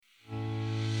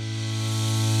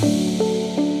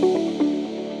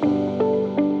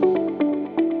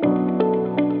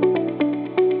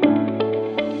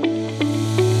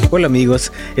Hola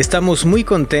amigos, estamos muy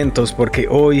contentos porque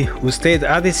hoy usted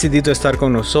ha decidido estar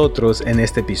con nosotros en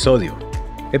este episodio.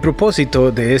 El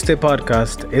propósito de este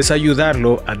podcast es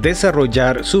ayudarlo a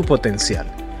desarrollar su potencial.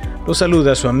 Lo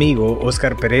saluda su amigo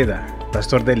Oscar Pereda,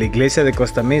 pastor de la Iglesia de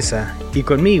Costa Mesa, y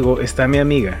conmigo está mi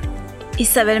amiga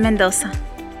Isabel Mendoza.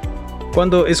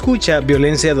 Cuando escucha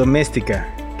violencia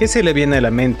doméstica, ¿qué se le viene a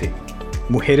la mente?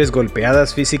 ¿Mujeres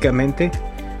golpeadas físicamente?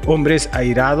 ¿Hombres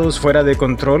airados fuera de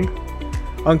control?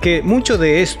 Aunque mucho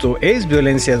de esto es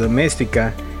violencia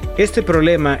doméstica, este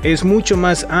problema es mucho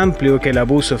más amplio que el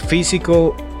abuso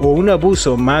físico o un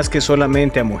abuso más que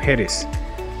solamente a mujeres.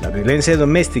 La violencia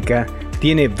doméstica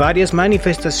tiene varias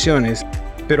manifestaciones,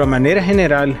 pero a manera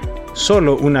general,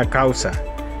 solo una causa.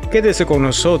 Quédese con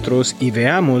nosotros y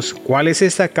veamos cuál es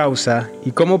esta causa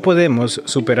y cómo podemos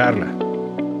superarla.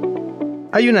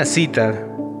 Hay una cita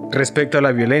respecto a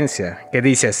la violencia que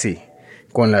dice así: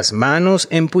 con las manos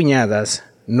empuñadas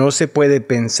no se puede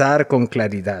pensar con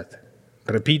claridad.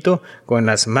 Repito, con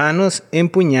las manos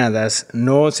empuñadas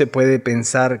no se puede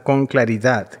pensar con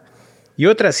claridad. Y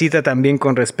otra cita también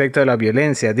con respecto a la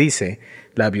violencia dice: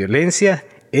 la violencia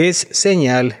es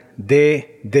señal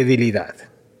de debilidad.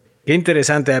 Qué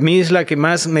interesante, a mí es la que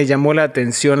más me llamó la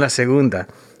atención, la segunda.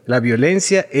 La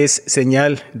violencia es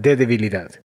señal de debilidad.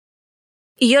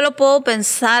 Y yo lo puedo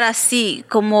pensar así,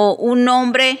 como un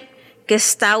hombre que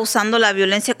está usando la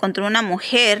violencia contra una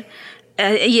mujer,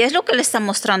 y es lo que le está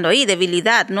mostrando ahí,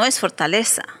 debilidad, no es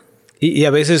fortaleza. Y a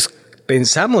veces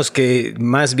pensamos que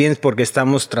más bien porque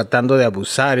estamos tratando de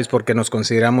abusar, es porque nos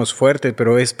consideramos fuertes,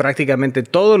 pero es prácticamente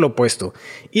todo lo opuesto.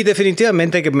 Y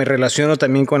definitivamente que me relaciono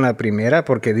también con la primera,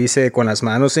 porque dice: con las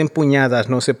manos empuñadas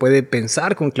no se puede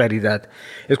pensar con claridad.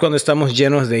 Es cuando estamos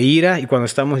llenos de ira, y cuando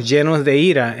estamos llenos de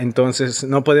ira, entonces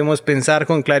no podemos pensar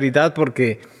con claridad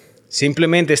porque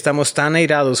simplemente estamos tan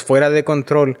airados, fuera de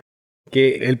control,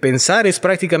 que el pensar es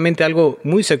prácticamente algo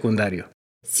muy secundario.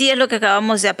 Sí, es lo que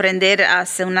acabamos de aprender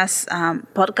hace unas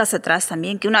podcasts atrás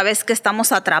también, que una vez que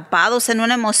estamos atrapados en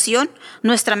una emoción,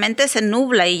 nuestra mente se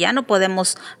nubla y ya no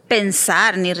podemos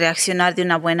pensar ni reaccionar de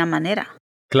una buena manera.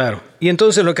 Claro. Y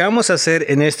entonces lo que vamos a hacer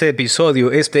en este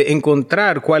episodio es de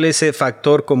encontrar cuál es el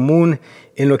factor común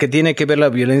en lo que tiene que ver la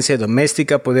violencia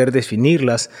doméstica, poder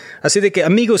definirlas. Así de que,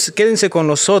 amigos, quédense con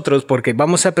nosotros porque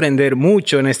vamos a aprender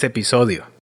mucho en este episodio.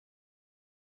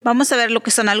 Vamos a ver lo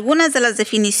que son algunas de las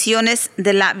definiciones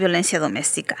de la violencia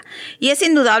doméstica. Y es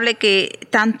indudable que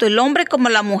tanto el hombre como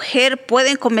la mujer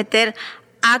pueden cometer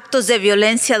actos de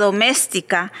violencia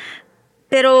doméstica,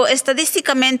 pero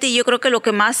estadísticamente yo creo que lo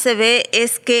que más se ve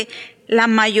es que la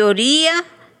mayoría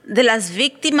de las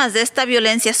víctimas de esta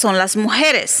violencia son las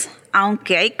mujeres.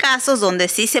 Aunque hay casos donde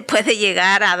sí se puede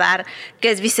llegar a dar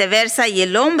que es viceversa y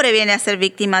el hombre viene a ser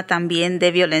víctima también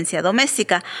de violencia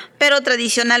doméstica, pero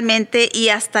tradicionalmente y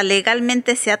hasta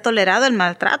legalmente se ha tolerado el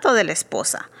maltrato de la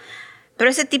esposa. Pero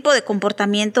ese tipo de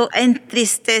comportamiento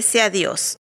entristece a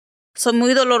Dios. Son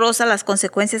muy dolorosas las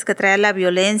consecuencias que trae la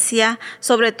violencia,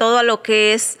 sobre todo a lo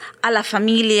que es a la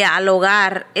familia, al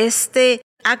hogar, este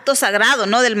acto sagrado,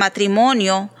 ¿no?, del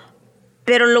matrimonio.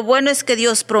 Pero lo bueno es que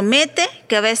Dios promete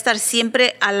que va a estar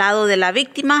siempre al lado de la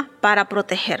víctima para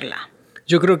protegerla.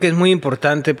 Yo creo que es muy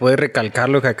importante poder recalcar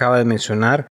lo que acaba de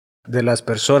mencionar. De las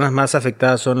personas más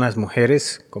afectadas son las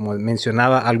mujeres. Como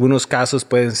mencionaba, algunos casos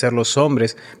pueden ser los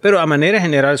hombres, pero a manera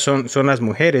general son las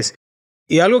mujeres.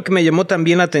 Y algo que me llamó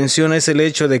también la atención es el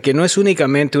hecho de que no es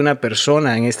únicamente una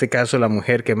persona, en este caso la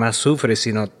mujer, que más sufre,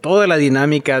 sino toda la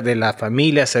dinámica de la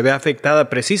familia se ve afectada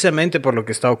precisamente por lo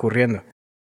que está ocurriendo.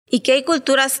 Y que hay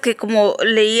culturas que, como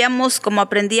leíamos, como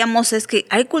aprendíamos, es que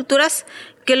hay culturas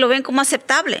que lo ven como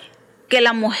aceptable, que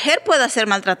la mujer pueda ser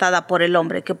maltratada por el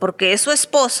hombre, que porque es su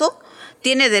esposo,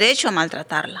 tiene derecho a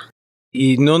maltratarla.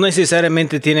 Y no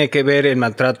necesariamente tiene que ver el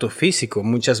maltrato físico,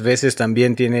 muchas veces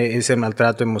también tiene ese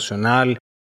maltrato emocional,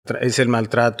 es el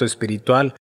maltrato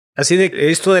espiritual. Así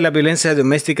de esto de la violencia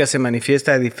doméstica se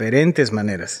manifiesta de diferentes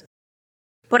maneras.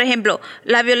 Por ejemplo,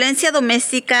 la violencia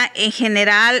doméstica en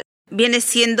general viene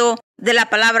siendo de la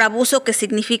palabra abuso, que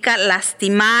significa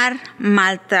lastimar,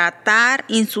 maltratar,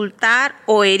 insultar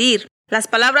o herir. Las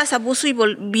palabras abuso y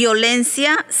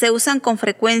violencia se usan con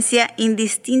frecuencia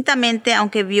indistintamente,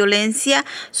 aunque violencia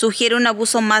sugiere un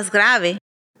abuso más grave,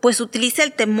 pues utiliza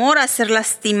el temor a ser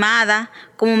lastimada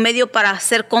como medio para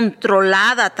ser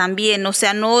controlada también. O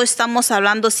sea, no estamos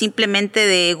hablando simplemente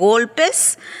de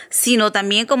golpes, sino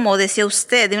también, como decía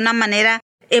usted, de una manera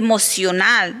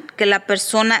emocional, que la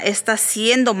persona está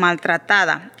siendo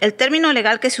maltratada. El término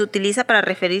legal que se utiliza para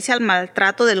referirse al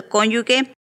maltrato del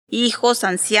cónyuge hijos,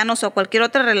 ancianos o cualquier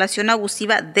otra relación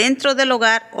abusiva dentro del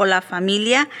hogar o la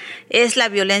familia es la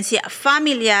violencia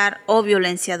familiar o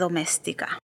violencia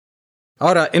doméstica.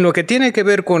 Ahora, en lo que tiene que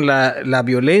ver con la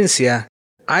violencia,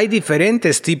 hay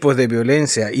diferentes tipos de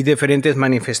violencia y diferentes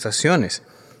manifestaciones.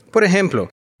 Por ejemplo,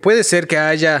 puede ser que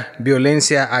haya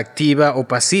violencia activa o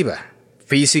pasiva,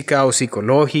 física o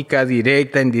psicológica,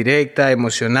 directa, indirecta,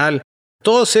 emocional.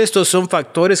 Todos estos son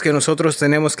factores que nosotros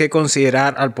tenemos que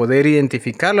considerar al poder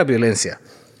identificar la violencia.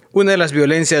 Una de las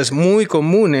violencias muy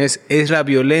comunes es la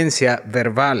violencia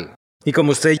verbal. Y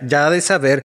como usted ya ha de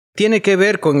saber, tiene que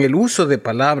ver con el uso de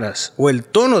palabras o el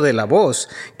tono de la voz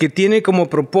que tiene como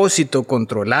propósito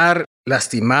controlar,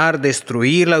 lastimar,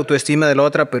 destruir la autoestima de la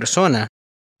otra persona.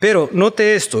 Pero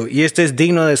note esto, y este es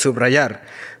digno de subrayar,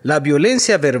 la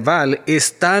violencia verbal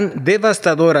es tan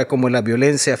devastadora como la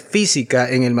violencia física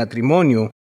en el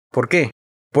matrimonio. ¿Por qué?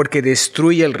 Porque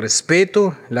destruye el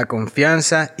respeto, la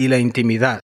confianza y la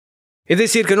intimidad. Es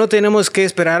decir, que no tenemos que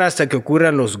esperar hasta que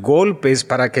ocurran los golpes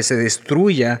para que se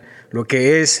destruya lo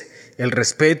que es el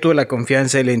respeto, la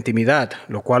confianza y la intimidad,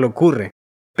 lo cual ocurre.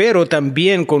 Pero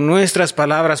también con nuestras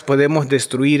palabras podemos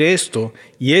destruir esto,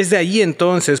 y es de ahí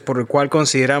entonces por el cual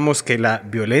consideramos que la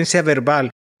violencia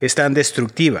verbal es tan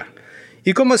destructiva.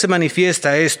 ¿Y cómo se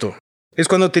manifiesta esto? Es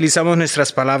cuando utilizamos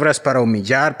nuestras palabras para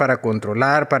humillar, para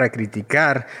controlar, para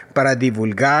criticar, para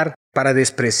divulgar, para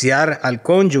despreciar al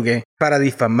cónyuge, para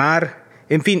difamar,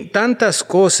 en fin, tantas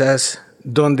cosas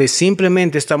donde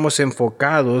simplemente estamos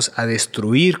enfocados a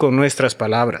destruir con nuestras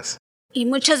palabras. Y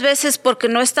muchas veces porque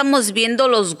no estamos viendo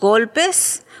los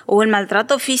golpes o el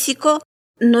maltrato físico,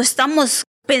 no estamos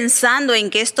pensando en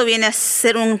que esto viene a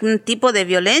ser un tipo de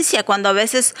violencia, cuando a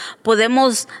veces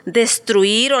podemos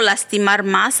destruir o lastimar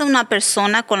más a una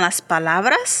persona con las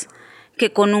palabras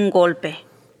que con un golpe.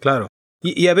 Claro.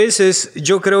 Y a veces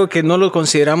yo creo que no lo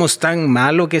consideramos tan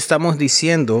malo que estamos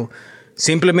diciendo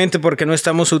simplemente porque no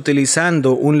estamos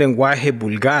utilizando un lenguaje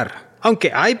vulgar.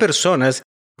 Aunque hay personas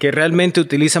que realmente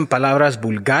utilizan palabras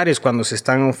vulgares cuando se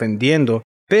están ofendiendo,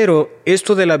 pero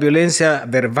esto de la violencia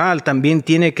verbal también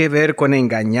tiene que ver con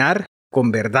engañar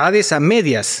con verdades a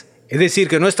medias. Es decir,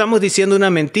 que no estamos diciendo una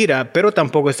mentira, pero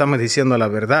tampoco estamos diciendo la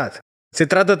verdad. Se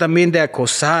trata también de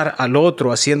acosar al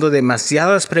otro haciendo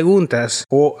demasiadas preguntas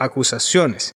o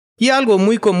acusaciones. Y algo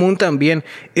muy común también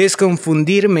es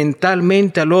confundir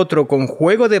mentalmente al otro con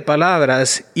juego de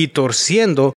palabras y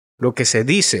torciendo lo que se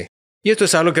dice. Y esto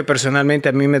es algo que personalmente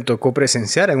a mí me tocó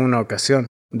presenciar en una ocasión,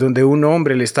 donde un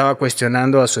hombre le estaba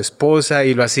cuestionando a su esposa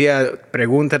y lo hacía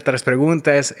pregunta tras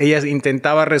preguntas. Ella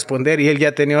intentaba responder y él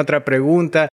ya tenía otra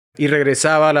pregunta y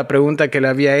regresaba a la pregunta que le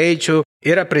había hecho.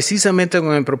 Era precisamente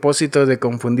con el propósito de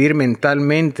confundir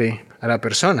mentalmente a la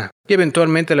persona. Y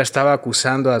eventualmente la estaba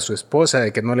acusando a su esposa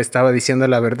de que no le estaba diciendo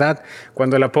la verdad,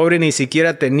 cuando la pobre ni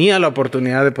siquiera tenía la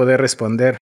oportunidad de poder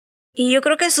responder. Y yo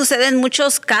creo que sucede en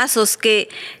muchos casos que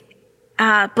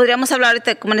podríamos hablar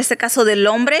ahorita, como en este caso del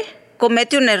hombre,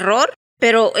 comete un error,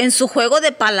 pero en su juego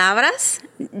de palabras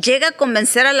llega a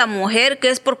convencer a la mujer que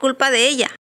es por culpa de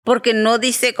ella, porque no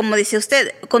dice, como dice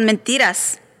usted, con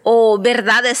mentiras o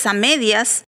verdades a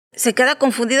medias. Se queda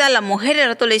confundida la mujer y al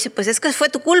rato le dice, pues es que fue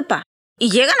tu culpa. Y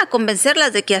llegan a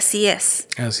convencerlas de que así es.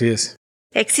 Así es.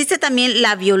 Existe también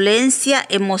la violencia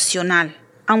emocional.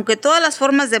 Aunque todas las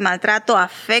formas de maltrato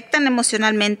afectan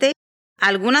emocionalmente,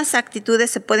 algunas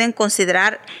actitudes se pueden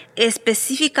considerar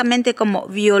específicamente como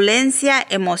violencia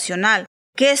emocional,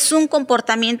 que es un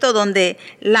comportamiento donde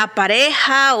la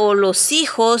pareja o los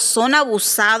hijos son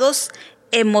abusados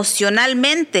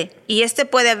emocionalmente. Y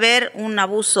puede haber un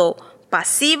abuso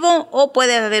pasivo o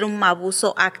puede haber un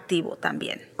abuso activo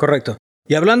también. Correcto.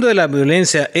 Y hablando de la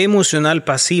violencia emocional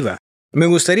pasiva, me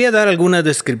gustaría dar algunas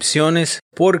descripciones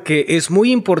porque es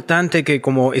muy importante que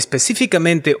como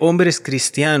específicamente hombres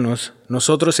cristianos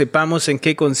nosotros sepamos en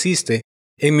qué consiste.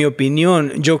 En mi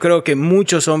opinión, yo creo que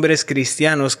muchos hombres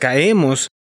cristianos caemos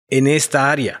en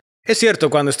esta área. Es cierto,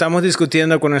 cuando estamos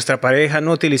discutiendo con nuestra pareja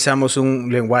no utilizamos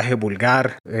un lenguaje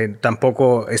vulgar,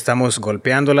 tampoco estamos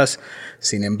golpeándolas.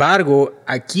 Sin embargo,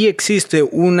 aquí existe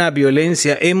una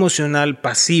violencia emocional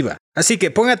pasiva. Así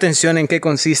que ponga atención en qué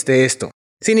consiste esto.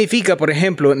 Significa, por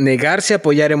ejemplo, negarse a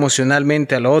apoyar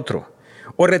emocionalmente al otro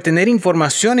o retener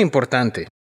información importante.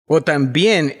 O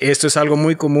también, esto es algo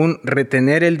muy común,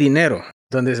 retener el dinero,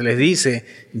 donde se les dice,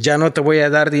 ya no te voy a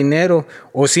dar dinero,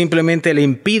 o simplemente le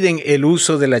impiden el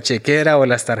uso de la chequera o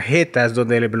las tarjetas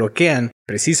donde le bloquean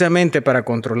precisamente para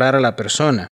controlar a la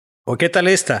persona. ¿O qué tal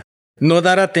esta? No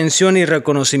dar atención y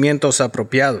reconocimientos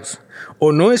apropiados.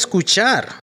 O no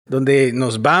escuchar, donde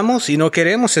nos vamos y no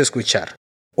queremos escuchar.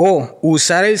 O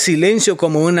usar el silencio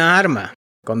como una arma.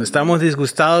 Cuando estamos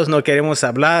disgustados no queremos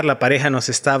hablar, la pareja nos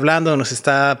está hablando, nos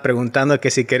está preguntando que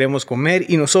si queremos comer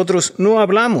y nosotros no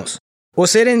hablamos. O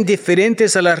ser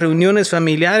indiferentes a las reuniones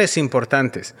familiares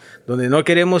importantes, donde no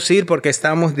queremos ir porque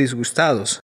estamos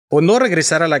disgustados. O no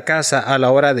regresar a la casa a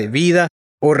la hora debida,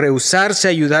 o rehusarse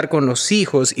a ayudar con los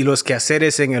hijos y los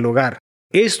quehaceres en el hogar.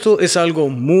 Esto es algo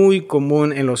muy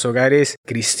común en los hogares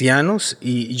cristianos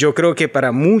y yo creo que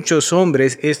para muchos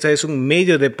hombres este es un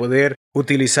medio de poder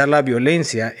utilizar la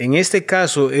violencia. En este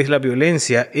caso es la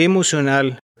violencia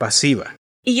emocional pasiva.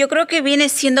 Y yo creo que viene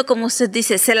siendo, como usted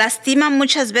dice, se lastima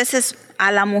muchas veces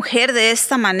a la mujer de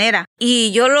esta manera.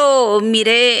 Y yo lo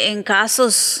miré en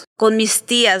casos con mis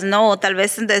tías, ¿no? O tal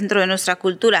vez dentro de nuestra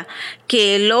cultura,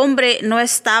 que el hombre no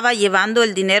estaba llevando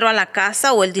el dinero a la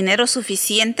casa o el dinero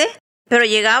suficiente, pero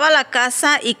llegaba a la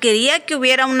casa y quería que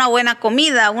hubiera una buena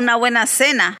comida, una buena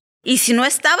cena. Y si no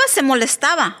estaba, se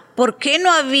molestaba. ¿Por qué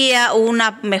no había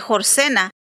una mejor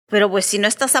cena? Pero pues si no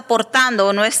estás aportando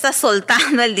o no estás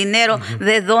soltando el dinero,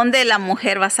 ¿de dónde la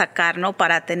mujer va a sacar, no,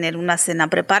 para tener una cena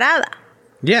preparada?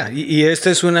 Y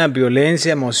esta es una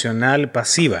violencia emocional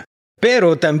pasiva.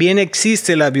 Pero también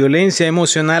existe la violencia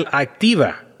emocional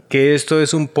activa, que esto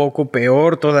es un poco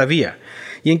peor todavía.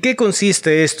 ¿Y en qué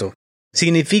consiste esto?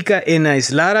 Significa en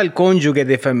aislar al cónyuge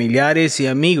de familiares y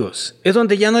amigos. Es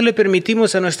donde ya no le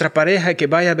permitimos a nuestra pareja que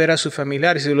vaya a ver a sus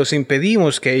familiares y los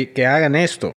impedimos que hagan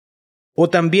esto. O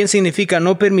también significa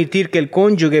no permitir que el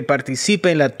cónyuge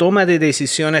participe en la toma de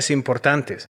decisiones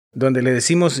importantes, donde le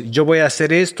decimos yo voy a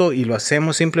hacer esto y lo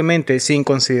hacemos simplemente sin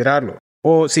considerarlo.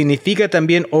 O significa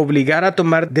también obligar a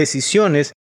tomar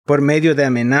decisiones por medio de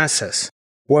amenazas,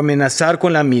 o amenazar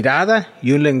con la mirada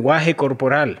y un lenguaje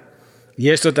corporal. Y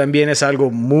esto también es algo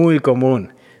muy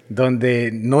común,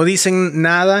 donde no dicen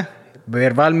nada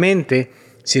verbalmente,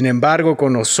 sin embargo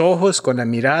con los ojos, con la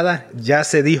mirada, ya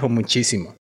se dijo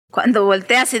muchísimo. Cuando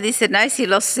volteas y dicen, ay, si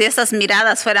esas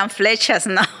miradas fueran flechas,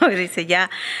 no, dice ya.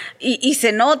 Y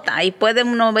se nota, y puede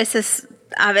uno a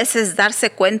veces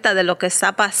darse cuenta de lo que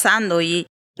está pasando. Y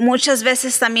muchas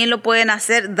veces también lo pueden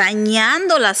hacer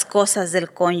dañando las cosas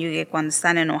del cónyuge cuando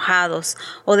están enojados,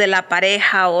 o de la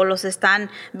pareja, o los están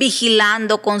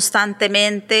vigilando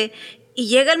constantemente. Y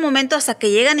llega el momento hasta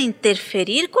que llegan a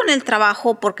interferir con el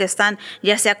trabajo porque están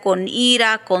ya sea con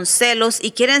ira, con celos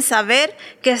y quieren saber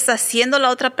qué está haciendo la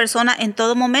otra persona en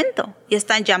todo momento. Y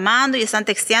están llamando y están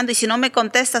texteando y si no me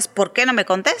contestas, ¿por qué no me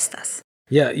contestas?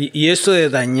 Y esto de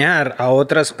dañar a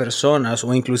otras personas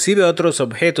o inclusive a otros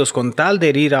objetos con tal de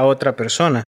herir a otra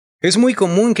persona, es muy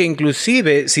común que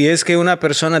inclusive si es que una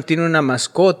persona tiene una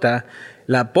mascota,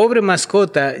 la pobre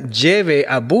mascota lleve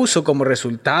abuso como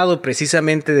resultado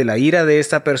precisamente de la ira de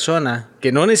esta persona,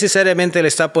 que no necesariamente le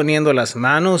está poniendo las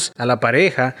manos a la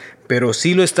pareja, pero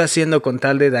sí lo está haciendo con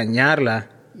tal de dañarla,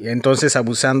 y entonces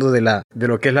abusando de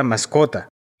lo que es la mascota.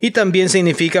 Y también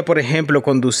significa, por ejemplo,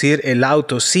 conducir el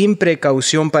auto sin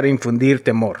precaución para infundir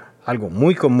temor, algo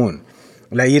muy común.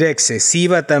 La ira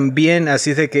excesiva también,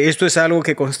 así de que esto es algo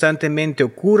que constantemente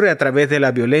ocurre a través de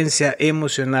la violencia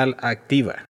emocional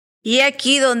activa. Y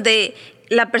aquí donde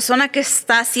la persona que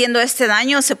está haciendo este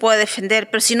daño se puede defender,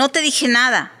 pero si no te dije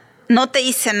nada, no te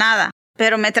hice nada,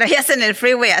 pero me traías en el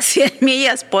freeway a 100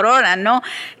 millas por hora, ¿no?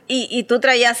 Y tú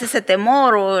traías ese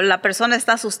temor o la persona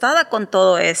está asustada con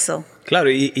todo eso.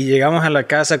 Claro, y llegamos a la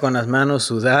casa con las manos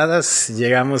sudadas,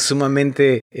 llegamos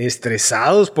sumamente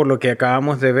estresados por lo que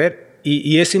acabamos de ver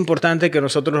y es importante que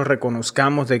nosotros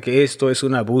reconozcamos de que esto es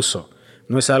un abuso.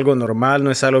 No es algo normal,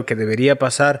 no es algo que debería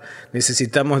pasar.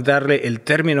 Necesitamos darle el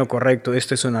término correcto.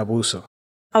 Esto es un abuso.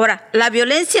 Ahora, la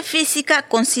violencia física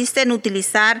consiste en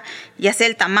utilizar ya sea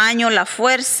el tamaño, la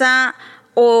fuerza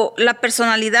o la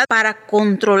personalidad para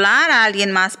controlar a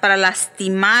alguien más, para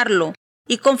lastimarlo.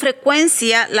 Y con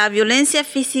frecuencia la violencia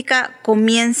física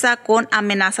comienza con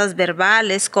amenazas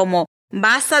verbales como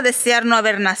vas a desear no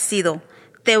haber nacido,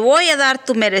 te voy a dar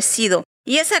tu merecido.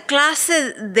 Y esa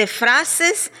clase de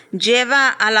frases lleva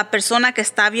a la persona que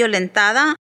está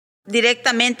violentada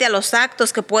directamente a los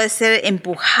actos que puede ser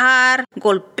empujar,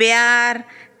 golpear,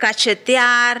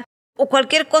 cachetear o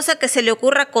cualquier cosa que se le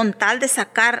ocurra con tal de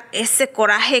sacar ese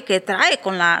coraje que trae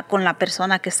con la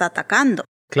persona que está atacando.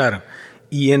 Claro.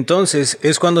 Y entonces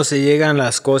es cuando se llegan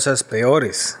las cosas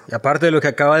peores. Y aparte de lo que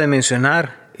acaba de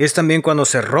mencionar, es también cuando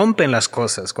se rompen las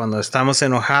cosas, cuando estamos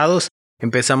enojados.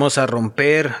 Empezamos a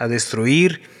romper, a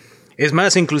destruir, es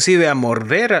más, inclusive a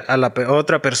morder a la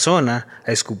otra persona,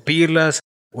 a escupirlas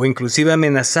o inclusive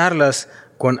amenazarlas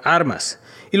con armas.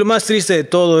 Y lo más triste de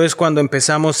todo es cuando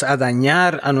empezamos a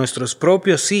dañar a nuestros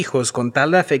propios hijos con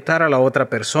tal de afectar a la otra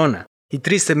persona. Y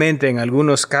tristemente en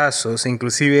algunos casos,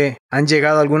 inclusive han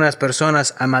llegado algunas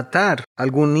personas a matar a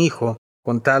algún hijo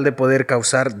con tal de poder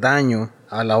causar daño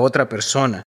a la otra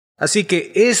persona. Así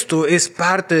que esto es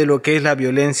parte de lo que es la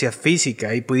violencia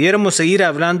física y pudiéramos seguir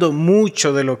hablando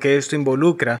mucho de lo que esto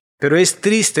involucra, pero es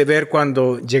triste ver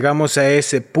cuando llegamos a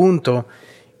ese punto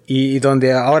y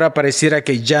donde ahora pareciera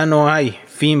que ya no hay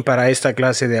fin para esta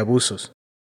clase de abusos.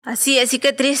 Así es, y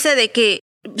qué triste de que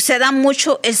se da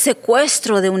mucho el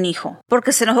secuestro de un hijo,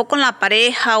 porque se enojó con la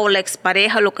pareja o la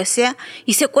expareja o lo que sea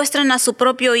y secuestran a su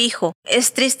propio hijo.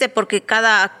 Es triste porque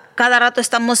cada rato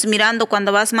estamos mirando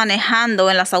cuando vas manejando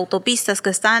en las autopistas que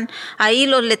están ahí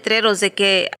los letreros de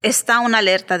que está una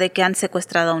alerta de que han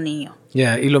secuestrado a un niño.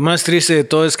 Y lo más triste de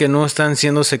todo es que no están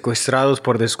siendo secuestrados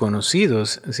por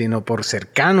desconocidos, sino por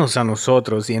cercanos a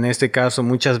nosotros, y en este caso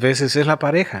muchas veces es la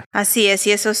pareja. Así es,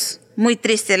 y eso es muy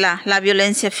triste, la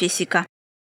violencia física.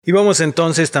 Y vamos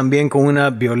entonces también con una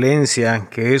violencia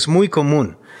que es muy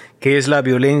común, que es la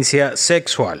violencia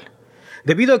sexual.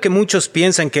 Debido a que muchos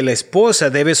piensan que la esposa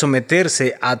debe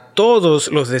someterse a todos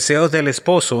los deseos del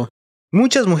esposo,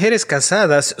 muchas mujeres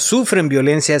casadas sufren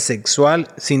violencia sexual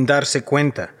sin darse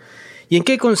cuenta. ¿Y en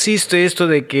qué consiste esto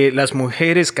de que las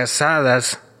mujeres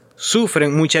casadas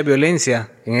sufren mucha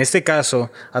violencia, en este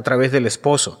caso a través del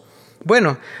esposo?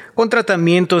 Bueno, con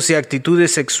tratamientos y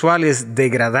actitudes sexuales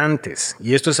degradantes.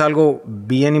 Y esto es algo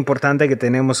bien importante que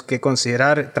tenemos que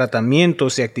considerar,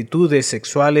 tratamientos y actitudes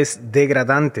sexuales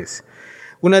degradantes.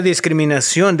 Una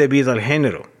discriminación debido al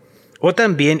género. O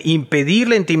también impedir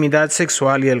la intimidad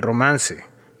sexual y el romance.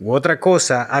 U otra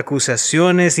cosa,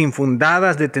 acusaciones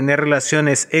infundadas de tener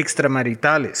relaciones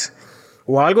extramaritales.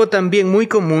 O algo también muy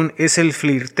común es el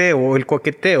flirteo o el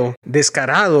coqueteo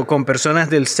descarado con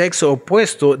personas del sexo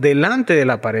opuesto delante de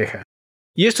la pareja.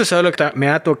 Y esto es algo que me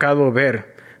ha tocado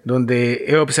ver, donde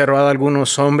he observado a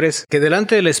algunos hombres que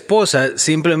delante de la esposa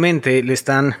simplemente le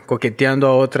están coqueteando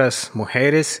a otras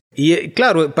mujeres. Y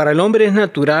claro, para el hombre es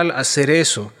natural hacer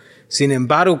eso. Sin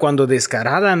embargo, cuando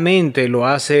descaradamente lo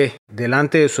hace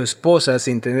delante de su esposa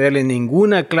sin tenerle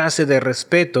ninguna clase de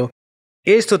respeto,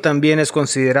 esto también es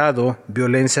considerado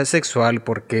violencia sexual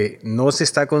porque no se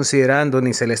está considerando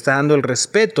ni se le está dando el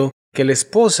respeto que la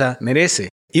esposa merece.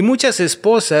 Y muchas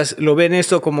esposas lo ven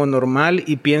esto como normal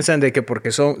y piensan de que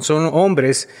porque son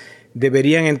hombres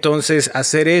deberían entonces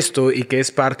hacer esto y que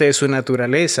es parte de su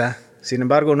naturaleza. Sin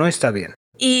embargo, no está bien.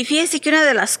 Y fíjese que una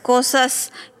de las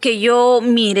cosas que yo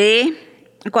miré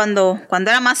cuando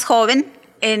era más joven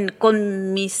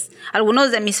con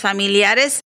algunos de mis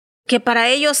familiares, que para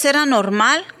ellos era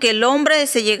normal que el hombre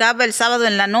se llegaba el sábado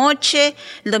en la noche,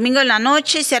 el domingo en la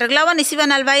noche, se arreglaban y se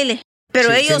iban al baile.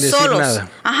 Pero ellos solos. Nada.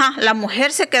 La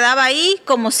mujer se quedaba ahí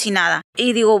como si nada.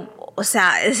 Y digo, o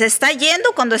sea, se está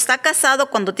yendo cuando está casado,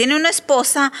 cuando tiene una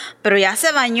esposa, pero ya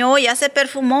se bañó, ya se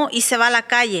perfumó y se va a la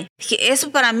calle.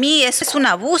 Eso para mí es un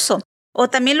abuso. O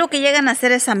también lo que llegan a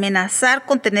hacer es amenazar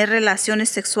con tener relaciones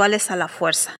sexuales a la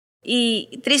fuerza.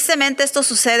 Y tristemente esto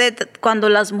sucede cuando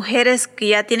las mujeres que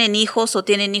ya tienen hijos o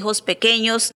tienen hijos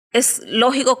pequeños, es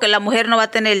lógico que la mujer no va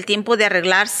a tener el tiempo de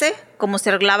arreglarse como se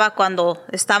arreglaba cuando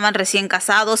estaban recién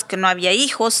casados, que no había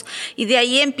hijos, y de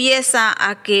ahí empieza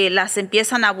a que las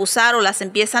empiezan a abusar o las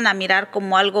empiezan a mirar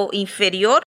como algo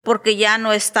inferior porque ya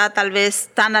no está tal vez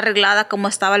tan arreglada como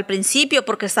estaba al principio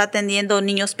porque está atendiendo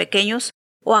niños pequeños.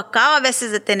 O acaba a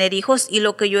veces de tener hijos, y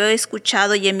lo que yo he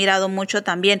escuchado y he mirado mucho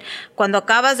también, cuando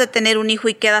acabas de tener un hijo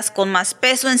y quedas con más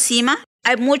peso encima,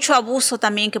 hay mucho abuso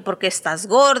también que porque estás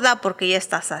gorda, porque ya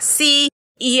estás así.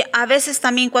 Y a veces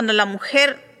también cuando la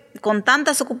mujer con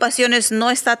tantas ocupaciones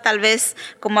no está tal vez,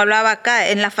 como hablaba acá,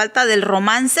 en la falta del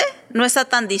romance, no está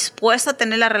tan dispuesta a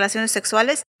tener las relaciones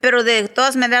sexuales, pero de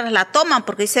todas maneras la toman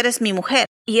porque dice eres mi mujer.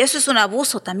 Y eso es un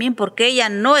abuso también porque ella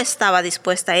no estaba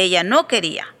dispuesta, ella no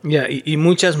quería. Y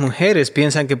muchas mujeres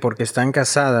piensan que porque están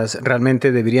casadas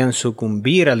realmente deberían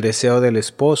sucumbir al deseo del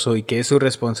esposo y que es su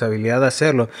responsabilidad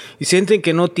hacerlo. Y sienten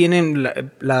que no tienen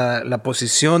la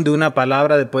posición de una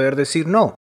palabra de poder decir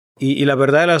no. Y la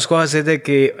verdad de las cosas es de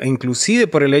que inclusive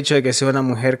por el hecho de que sea una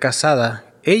mujer casada,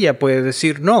 ella puede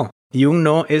decir no. Y un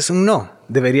no es un no.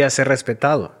 Debería ser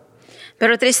respetado.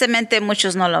 Pero tristemente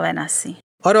muchos no lo ven así.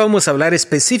 Ahora vamos a hablar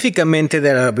específicamente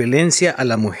de la violencia a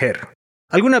la mujer.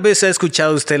 ¿Alguna vez ha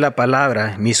escuchado usted la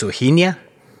palabra misoginia?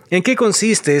 ¿En qué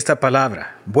consiste esta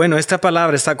palabra? Bueno, esta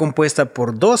palabra está compuesta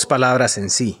por dos palabras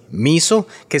en sí. Miso,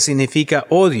 que significa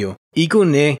odio, y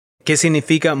gune, que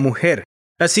significa mujer.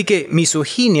 Así que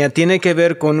misoginia tiene que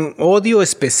ver con un odio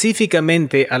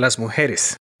específicamente a las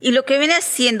mujeres. Y lo que viene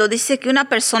haciendo, dice que una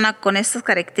persona con estas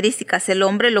características, el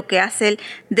hombre lo que hace, él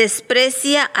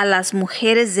desprecia a las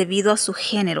mujeres debido a su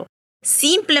género.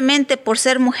 Simplemente por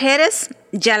ser mujeres,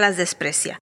 ya las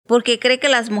desprecia. Porque cree que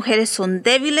las mujeres son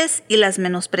débiles y las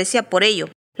menosprecia por ello.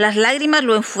 Las lágrimas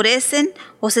lo enfurecen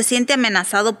o se siente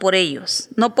amenazado por ellos.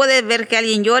 No puede ver que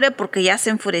alguien llore porque ya se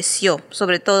enfureció,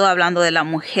 sobre todo hablando de la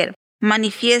mujer.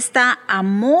 Manifiesta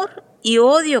amor y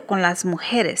odio con las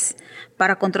mujeres.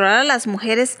 Para controlar a las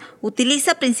mujeres,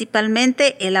 utiliza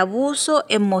principalmente el abuso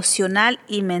emocional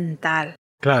y mental.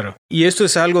 Claro, y esto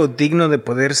es algo digno de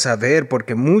poder saber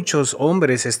porque muchos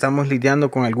hombres estamos lidiando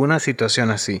con alguna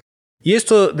situación así. Y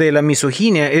esto de la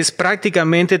misoginia es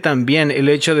prácticamente también el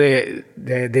hecho de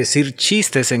decir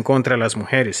chistes en contra de las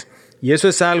mujeres. Y eso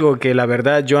es algo que la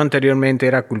verdad yo anteriormente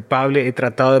era culpable. He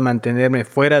tratado de mantenerme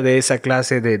fuera de esa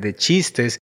clase de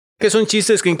chistes, que son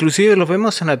chistes que inclusive los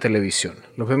vemos en la televisión,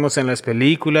 los vemos en las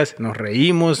películas, nos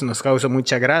reímos, nos causa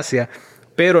mucha gracia,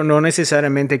 pero no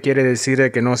necesariamente quiere decir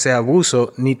de que no sea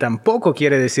abuso, ni tampoco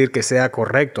quiere decir que sea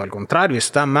correcto. Al contrario,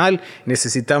 está mal,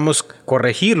 necesitamos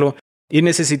corregirlo. Y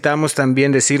necesitamos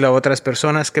también decirle a otras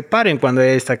personas que paren cuando hay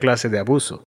esta clase de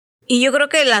abuso. Y yo creo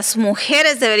que las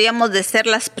mujeres deberíamos de ser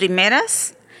las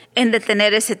primeras en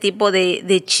detener ese tipo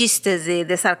de chistes,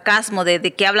 de sarcasmo, de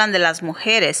que hablan de las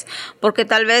mujeres. Porque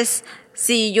tal vez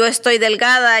si yo estoy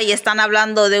delgada y están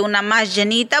hablando de una más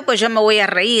llenita, pues yo me voy a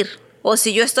reír. O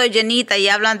si yo estoy llenita y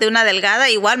hablan de una delgada,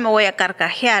 igual me voy a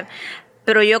carcajear.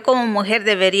 Pero yo como mujer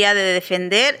debería de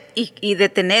defender y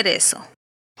detener eso.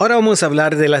 Ahora vamos a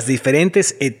hablar de las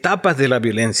diferentes etapas de la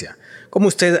violencia. Como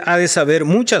usted ha de saber,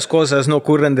 muchas cosas no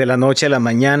ocurren de la noche a la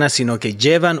mañana, sino que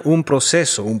llevan un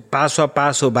proceso, un paso a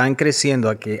paso, van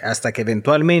creciendo hasta que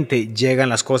eventualmente llegan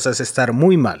las cosas a estar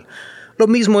muy mal. Lo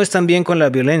mismo es también con la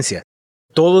violencia.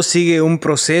 Todo sigue un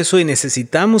proceso y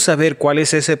necesitamos saber cuál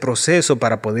es ese proceso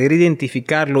para poder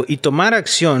identificarlo y tomar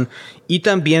acción y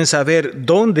también saber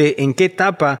dónde, en qué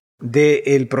etapa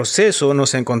del proceso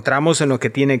nos encontramos en lo que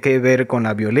tiene que ver con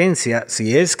la violencia,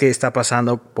 si es que está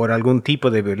pasando por algún tipo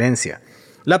de violencia.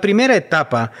 La primera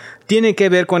etapa tiene que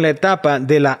ver con la etapa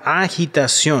de la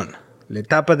agitación. La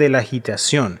etapa de la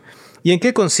agitación. ¿Y en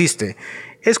qué consiste?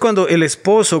 Es cuando el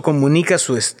esposo comunica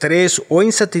su estrés o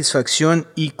insatisfacción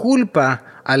y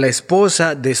culpa a la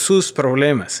esposa de sus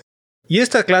problemas. Y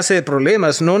esta clase de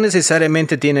problemas no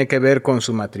necesariamente tiene que ver con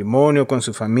su matrimonio, con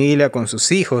su familia, con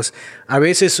sus hijos. A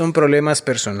veces son problemas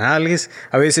personales,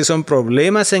 a veces son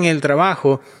problemas en el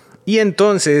trabajo. Y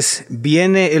entonces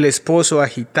viene el esposo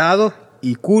agitado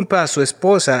y culpa a su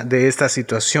esposa de esta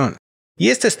situación. Y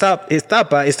esta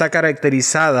etapa está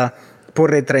caracterizada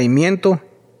por retraimiento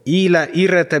y la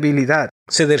irritabilidad.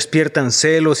 Se despiertan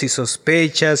celos y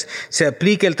sospechas, se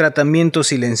aplica el tratamiento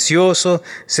silencioso,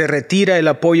 se retira el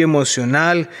apoyo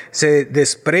emocional, se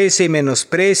desprecia y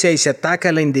menosprecia y se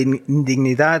ataca la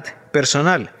indignidad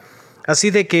personal. Así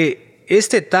de que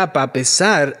esta etapa, a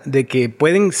pesar de que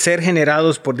pueden ser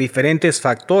generados por diferentes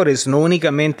factores, no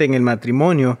únicamente en el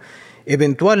matrimonio,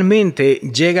 eventualmente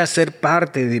llega a ser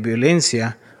parte de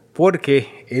violencia.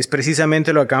 Porque es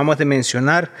precisamente lo que acabamos de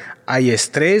mencionar, hay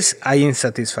estrés, hay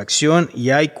insatisfacción y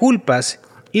hay culpas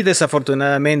y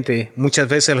desafortunadamente muchas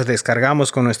veces los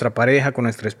descargamos con nuestra pareja, con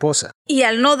nuestra esposa. Y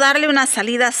al no darle una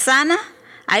salida sana,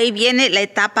 ahí viene la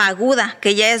etapa aguda,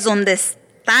 que ya es donde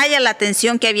estalla la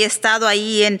tensión que había estado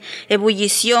ahí en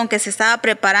ebullición, que se estaba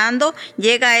preparando,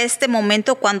 llega a este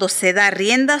momento cuando se da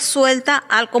rienda suelta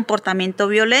al comportamiento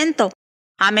violento.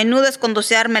 A menudo es cuando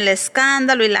se arma el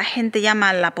escándalo y la gente llama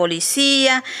a la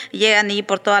policía, llegan ahí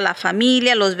por toda la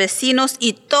familia, los vecinos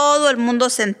y todo el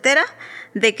mundo se entera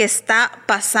de que está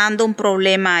pasando un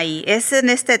problema ahí. Es en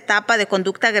esta etapa de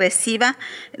conducta agresiva,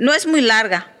 no es muy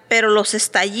larga, pero los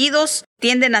estallidos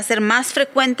tienden a ser más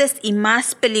frecuentes y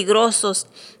más peligrosos.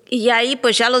 Y ahí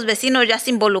pues ya los vecinos ya se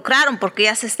involucraron porque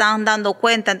ya se estaban dando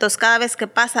cuenta. Entonces cada vez que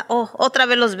pasa, otra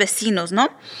vez los vecinos, ¿no?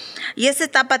 Y esta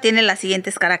etapa tiene las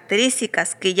siguientes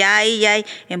características, que ya ahí hay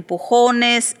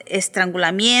empujones,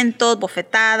 estrangulamientos,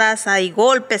 bofetadas, hay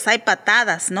golpes, hay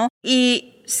patadas, ¿no?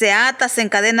 Y se ata, se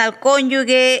encadena al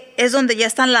cónyuge, es donde ya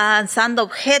están lanzando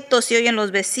objetos y oyen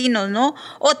los vecinos, ¿no?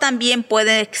 O también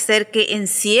puede ser que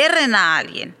encierren a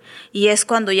alguien. Y es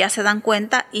cuando ya se dan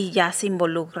cuenta y ya se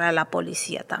involucra la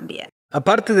policía también.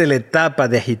 Aparte de la etapa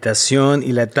de agitación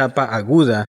y la etapa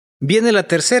aguda, viene la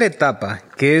tercera etapa,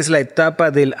 que es la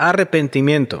etapa del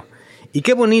arrepentimiento. Y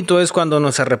qué bonito es cuando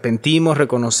nos arrepentimos,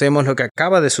 reconocemos lo que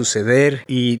acaba de suceder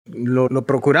y lo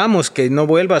procuramos que no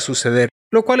vuelva a suceder,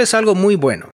 lo cual es algo muy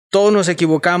bueno. Todos nos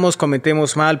equivocamos,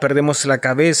 cometemos mal, perdemos la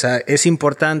cabeza. Es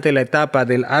importante la etapa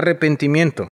del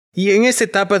arrepentimiento. Y en esta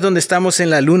etapa es donde estamos en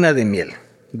la luna de miel.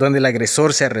 donde el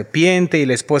agresor se arrepiente y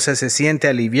la esposa se siente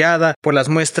aliviada por las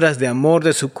muestras de amor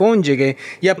de su cónyuge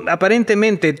y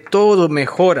aparentemente todo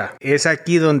mejora. Es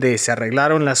aquí donde se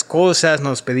arreglaron las cosas,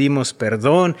 nos pedimos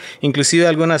perdón, inclusive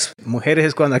algunas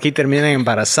mujeres cuando aquí terminan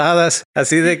embarazadas.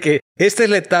 Así de que esta es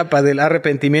la etapa del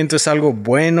arrepentimiento, es algo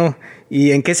bueno.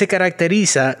 ¿Y en qué se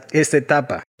caracteriza esta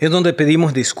etapa? Es donde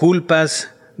pedimos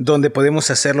disculpas, donde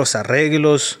podemos hacer los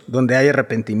arreglos, donde hay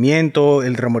arrepentimiento,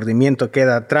 el remordimiento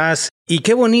queda atrás. Y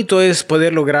qué bonito es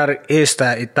poder lograr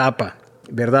esta etapa,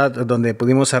 ¿verdad? Donde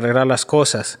pudimos arreglar las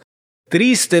cosas.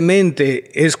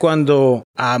 Tristemente es cuando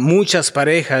a muchas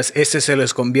parejas se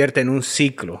les convierte en un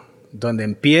ciclo, donde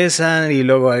empiezan y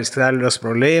luego están los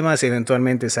problemas y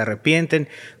eventualmente se arrepienten.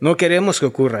 No queremos que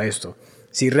ocurra esto.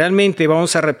 Si realmente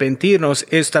vamos a arrepentirnos,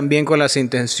 es también con las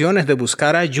intenciones de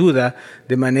buscar ayuda,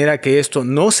 de manera que esto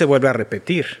no se vuelva a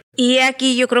repetir. Y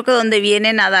aquí yo creo que donde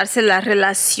vienen a darse las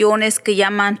relaciones que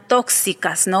llaman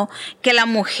tóxicas, ¿no? Que la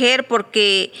mujer,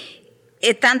 porque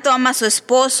tanto ama a su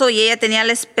esposo y ella tenía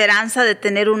la esperanza de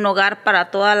tener un hogar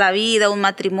para toda la vida, un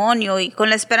matrimonio, y con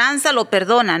la esperanza lo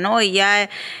perdona, ¿no? Y ya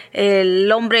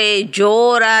el hombre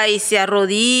llora y se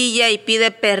arrodilla y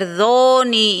pide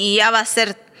perdón y ya va a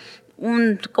ser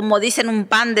como dicen, un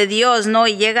pan de Dios, ¿no?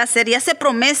 Y llega a ser, y hace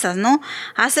promesas, ¿no?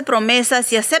 Hace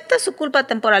promesas y acepta su culpa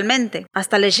temporalmente.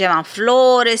 Hasta les llevan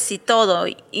flores y todo.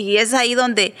 Y es ahí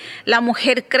donde la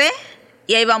mujer cree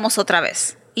y ahí vamos otra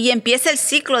vez. Y empieza el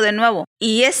ciclo de nuevo.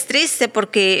 Y es triste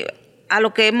porque a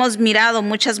lo que hemos mirado,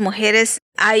 muchas mujeres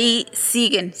ahí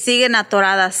siguen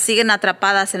atoradas, siguen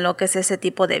atrapadas en lo que es ese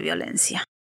tipo de violencia.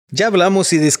 Ya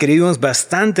hablamos y describimos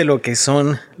bastante lo que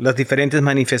son las diferentes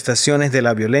manifestaciones de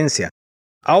la violencia.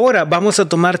 Ahora vamos a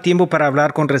tomar tiempo para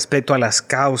hablar con respecto a las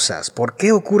causas. ¿Por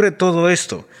qué ocurre todo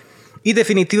esto? Y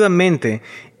definitivamente,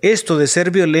 esto de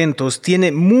ser violentos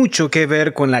tiene mucho que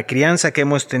ver con la crianza que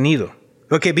hemos tenido,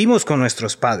 lo que vimos con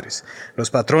nuestros padres.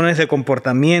 Los patrones de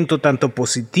comportamiento, tanto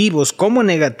positivos como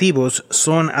negativos,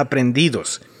 son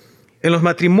aprendidos. En los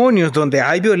matrimonios donde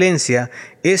hay violencia,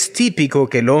 es típico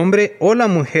que el hombre o la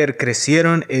mujer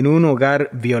crecieron en un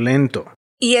hogar violento.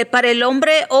 Y para el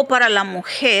hombre o para la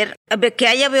mujer, que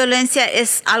haya violencia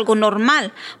es algo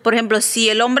normal. Por ejemplo, si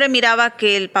el hombre miraba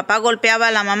que el papá golpeaba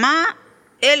a la mamá,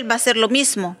 él va a hacer lo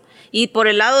mismo. Y por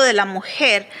el lado de la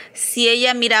mujer, si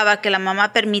ella miraba que la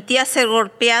mamá permitía ser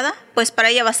golpeada, pues para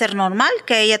ella va a ser normal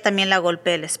que a ella también la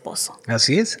golpee el esposo.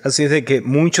 Así es de que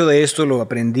mucho de esto lo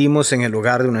aprendimos en el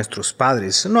hogar de nuestros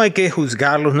padres. No hay que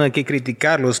juzgarlos, no hay que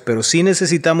criticarlos, pero sí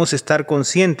necesitamos estar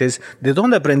conscientes de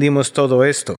dónde aprendimos todo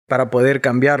esto para poder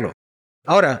cambiarlo.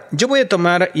 Ahora, yo voy a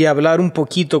tomar y hablar un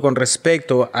poquito con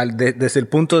respecto desde el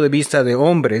punto de vista de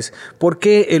hombres, por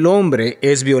qué el hombre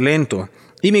es violento.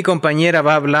 Y mi compañera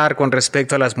va a hablar con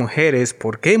respecto a las mujeres,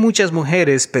 por qué muchas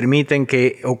mujeres permiten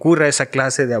que ocurra esa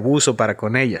clase de abuso para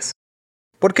con ellas.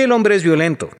 ¿Por qué el hombre es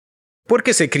violento?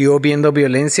 ¿Porque se crió viendo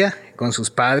violencia con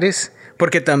sus padres?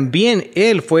 ¿Porque también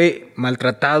él fue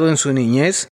maltratado en su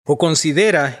niñez? ¿O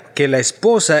considera que la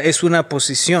esposa es una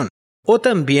posición? ¿O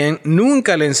también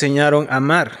nunca le enseñaron a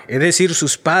amar? Es decir,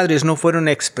 sus padres no fueron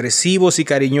expresivos y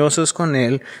cariñosos con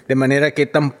él, de manera que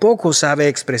tampoco sabe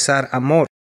expresar amor.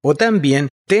 O también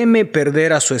teme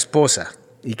perder a su esposa.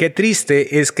 Y qué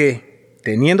triste es que,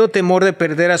 teniendo temor de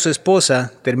perder a su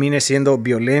esposa, termine siendo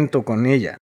violento con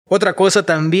ella. Otra cosa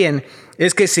también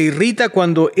es que se irrita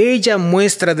cuando ella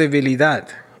muestra debilidad.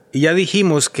 Y ya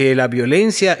dijimos que la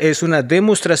violencia es una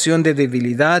demostración de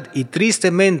debilidad y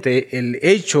tristemente el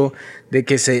hecho de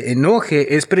que se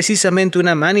enoje es precisamente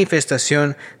una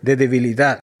manifestación de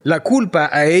debilidad. La culpa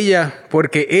a ella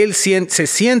porque él se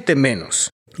siente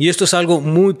menos. Y esto es algo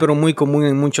muy pero muy común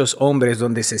en muchos hombres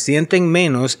donde se sienten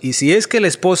menos y si es que la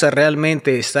esposa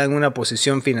realmente está en una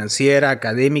posición financiera,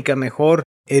 académica mejor,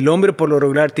 el hombre por lo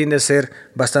regular tiende a ser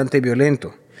bastante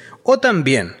violento. O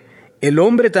también, el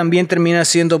hombre también termina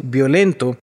siendo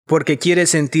violento porque quiere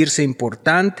sentirse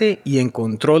importante y en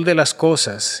control de las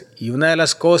cosas. Y una de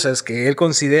las cosas que él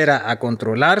considera a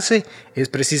controlarse es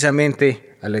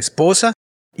precisamente a la esposa.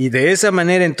 Y de esa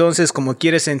manera entonces, como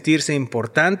quiere sentirse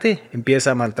importante,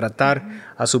 empieza a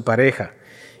maltratar a su pareja.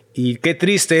 Y qué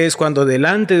triste es cuando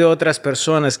delante de otras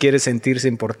personas quiere sentirse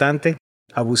importante,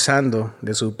 abusando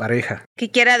de su pareja.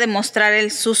 Que quiera demostrar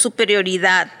su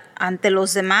superioridad ante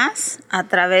los demás a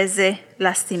través de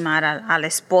lastimar a la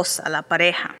esposa, a la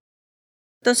pareja.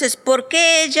 Entonces, ¿por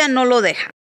qué ella no lo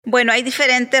deja? Bueno, hay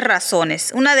diferentes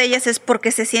razones. Una de ellas es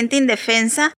porque se siente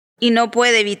indefensa y no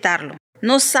puede evitarlo.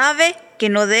 No sabe que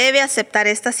no debe aceptar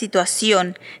esta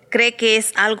situación, cree que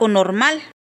es algo normal,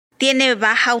 tiene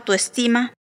baja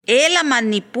autoestima. Él la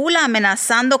manipula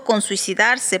amenazando con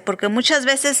suicidarse porque muchas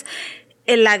veces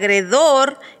El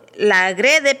agredor la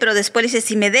agrede, pero después dice,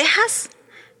 si me dejas,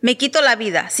 me quito la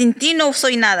vida. Sin ti no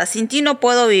soy nada, sin ti no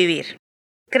puedo vivir.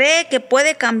 Cree que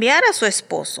puede cambiar a su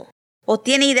esposo o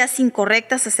tiene ideas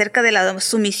incorrectas acerca de la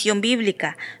sumisión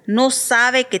bíblica. No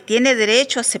sabe que tiene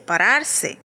derecho a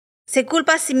separarse. Se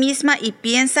culpa a sí misma y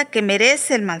piensa que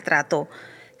merece el maltrato.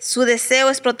 Su deseo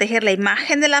es proteger la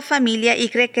imagen de la familia y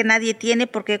cree que nadie tiene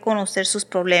por qué conocer sus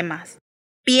problemas.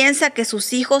 Piensa que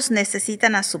sus hijos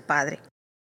necesitan a su padre.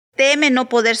 Teme no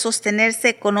poder sostenerse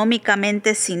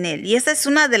económicamente sin él. Y esa es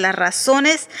una de las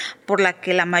razones por la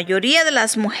que la mayoría de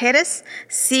las mujeres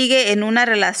sigue en una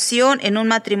relación, en un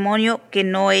matrimonio que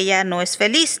ella no es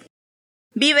feliz.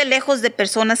 Vive lejos de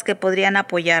personas que podrían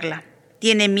apoyarla.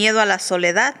 Tiene miedo a la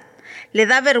soledad. Le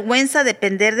da vergüenza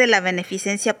depender de la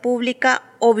beneficencia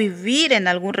pública o vivir en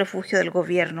algún refugio del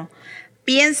gobierno.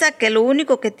 Piensa que lo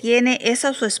único que tiene es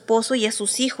a su esposo y a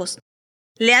sus hijos.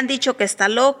 Le han dicho que está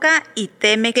loca y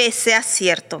teme que sea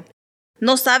cierto.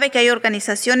 No sabe que hay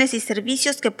organizaciones y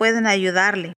servicios que pueden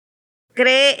ayudarle.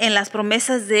 Cree en las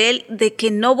promesas de él de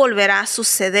que no volverá a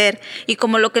suceder. Y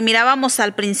como lo que mirábamos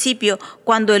al principio,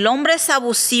 cuando el hombre es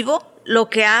abusivo, lo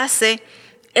que hace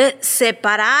es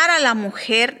separar a la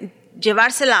mujer,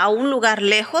 llevársela a un lugar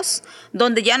lejos,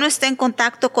 donde ya no esté en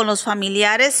contacto con los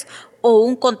familiares o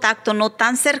un contacto no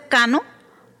tan cercano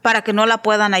para que no la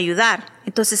puedan ayudar.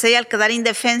 Entonces ella, al quedar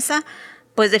indefensa,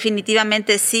 pues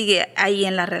definitivamente sigue ahí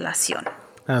en la relación.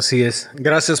 Así es.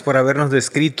 Gracias por habernos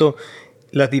descrito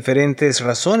las diferentes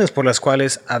razones por las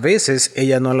cuales a veces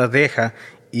ella no la deja.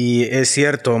 Y es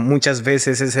cierto, muchas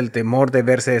veces es el temor de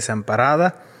verse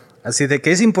desamparada. Así de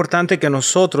que es importante que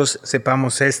nosotros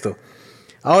sepamos esto.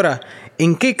 Ahora,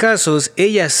 ¿en qué casos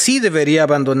ella sí debería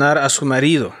abandonar a su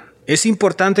marido? Es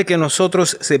importante que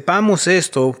nosotros sepamos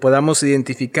esto, podamos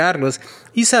identificarlos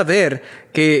y saber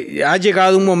que ha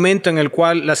llegado un momento en el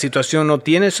cual la situación no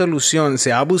tiene solución,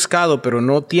 se ha buscado pero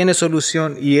no tiene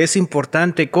solución y es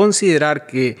importante considerar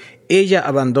que ella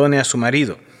abandone a su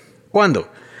marido.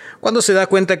 ¿Cuándo? Cuando se da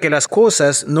cuenta que las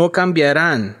cosas no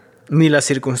cambiarán ni las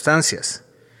circunstancias.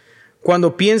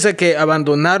 Cuando piensa que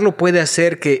abandonarlo puede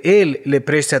hacer que él le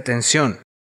preste atención.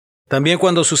 También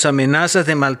cuando sus amenazas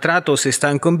de maltrato se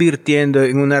están convirtiendo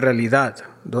en una realidad,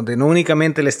 donde no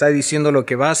únicamente le está diciendo lo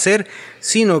que va a hacer,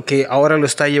 sino que ahora lo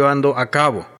está llevando a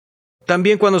cabo.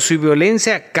 También cuando su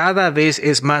violencia cada vez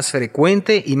es más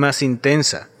frecuente y más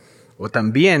intensa. O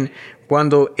también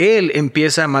cuando él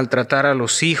empieza a maltratar a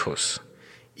los hijos.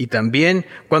 Y también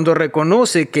cuando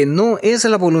reconoce que no es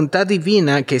la voluntad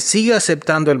divina que siga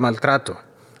aceptando el maltrato.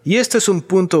 Y este es un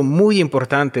punto muy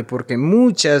importante porque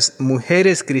muchas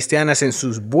mujeres cristianas en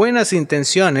sus buenas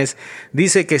intenciones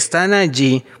dicen que están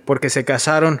allí porque se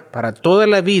casaron para toda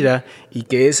la vida y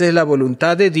que esa es la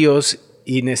voluntad de Dios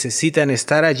y necesitan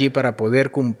estar allí para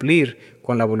poder cumplir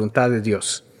con la voluntad de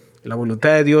Dios. La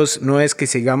voluntad de Dios no es que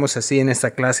sigamos así en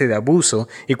esta clase de abuso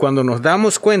y cuando nos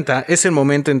damos cuenta es el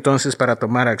momento entonces para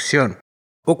tomar acción.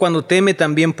 O cuando teme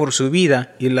también por su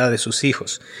vida y la de sus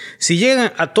hijos. Si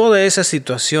llegan a toda esa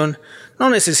situación,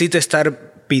 no necesita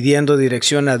estar pidiendo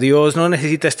dirección a Dios, no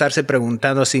necesita estarse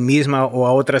preguntando a sí misma o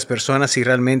a otras personas si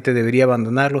realmente debería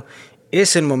abandonarlo.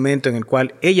 Es el momento en el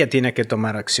cual ella tiene que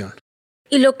tomar acción.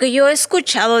 Y lo que yo he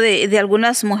escuchado de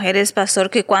algunas mujeres,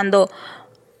 pastor, que cuando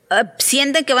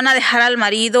sienten que van a dejar al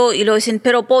marido y lo dicen,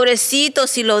 pero pobrecito,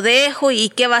 si lo dejo, ¿y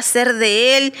qué va a ser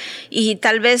de él? Y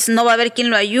tal vez no va a haber quien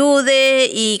lo ayude,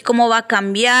 ¿y cómo va a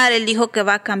cambiar? Él dijo que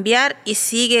va a cambiar y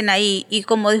siguen ahí. Y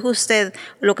como dijo usted,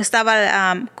 lo que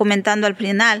estaba comentando al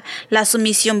final, la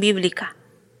sumisión bíblica.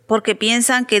 Porque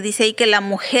piensan que dice ahí que la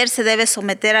mujer se debe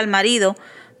someter al marido,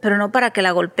 pero no para que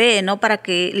la golpee, no para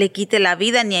que le quite la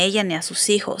vida ni a ella ni a sus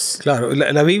hijos. Claro,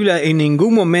 la Biblia en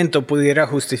ningún momento pudiera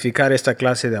justificar esta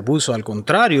clase de abuso. Al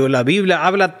contrario, la Biblia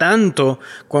habla tanto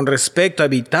con respecto a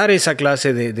evitar esa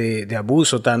clase de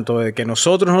abuso, tanto de que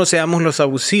nosotros no seamos los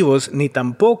abusivos, ni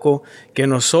tampoco que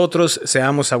nosotros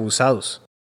seamos abusados.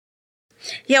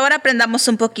 Y ahora aprendamos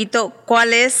un poquito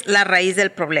cuál es la raíz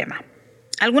del problema.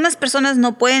 Algunas personas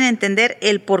no pueden entender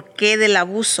el porqué del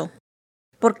abuso.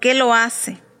 ¿Por qué lo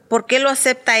hace? ¿Por qué lo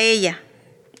acepta ella?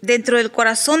 Dentro del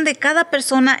corazón de cada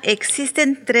persona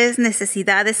existen 3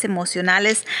 necesidades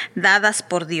emocionales dadas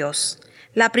por Dios.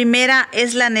 La primera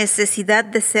es la necesidad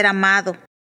de ser amado.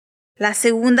 La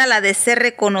segunda, la de ser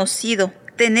reconocido,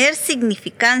 tener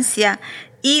significancia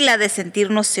y la de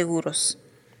sentirnos seguros.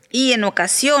 Y en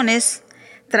ocasiones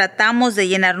tratamos de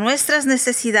llenar nuestras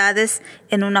necesidades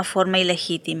en una forma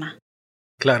ilegítima.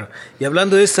 Claro, y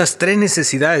hablando de estas 3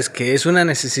 necesidades, que es una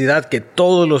necesidad que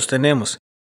todos los tenemos,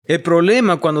 el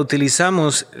problema cuando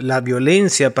utilizamos la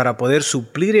violencia para poder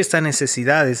suplir estas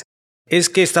necesidades es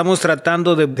que estamos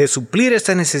tratando de suplir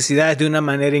estas necesidades de una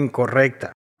manera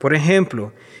incorrecta. Por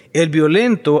ejemplo, el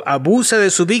violento abusa de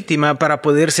su víctima para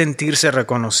poder sentirse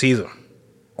reconocido,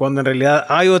 cuando en realidad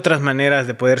hay otras maneras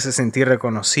de poderse sentir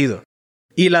reconocido.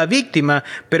 Y la víctima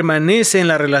permanece en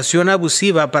la relación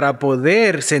abusiva para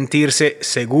poder sentirse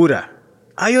segura.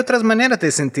 Hay otras maneras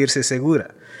de sentirse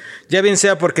segura, ya bien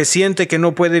sea porque siente que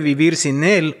no puede vivir sin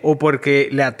él o porque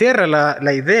le aterra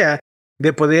la idea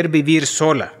de poder vivir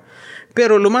sola.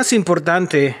 Pero lo más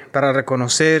importante para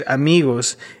reconocer,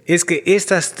 amigos, es que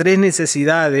estas tres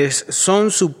necesidades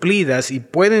son suplidas y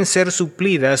pueden ser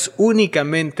suplidas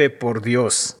únicamente por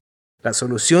Dios. La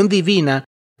solución divina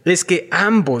es que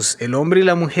ambos, el hombre y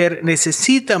la mujer,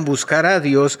 necesitan buscar a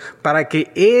Dios para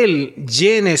que Él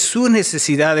llene sus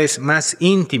necesidades más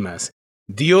íntimas.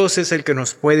 Dios es el que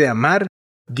nos puede amar,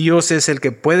 Dios es el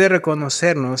que puede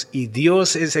reconocernos y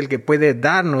Dios es el que puede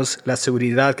darnos la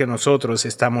seguridad que nosotros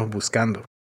estamos buscando.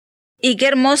 Y qué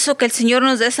hermoso que el Señor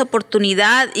nos dé esa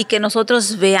oportunidad y que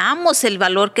nosotros veamos el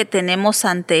valor que tenemos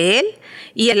ante Él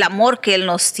y el amor que Él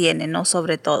nos tiene, ¿no?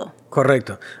 Sobre todo.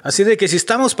 Correcto. Así de que si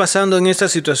estamos pasando en esta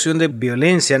situación de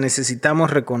violencia,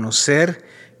 necesitamos reconocer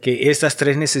que estas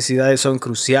tres necesidades son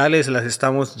cruciales, las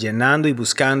estamos llenando y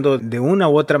buscando de una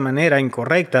u otra manera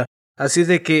incorrecta. Así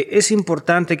de que es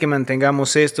importante que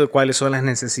mantengamos esto, cuáles son las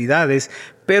necesidades,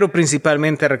 pero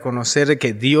principalmente reconocer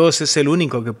que Dios es el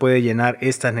único que puede llenar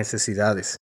estas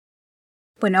necesidades.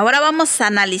 Bueno, ahora vamos a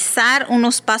analizar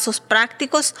unos pasos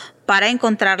prácticos para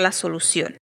encontrar la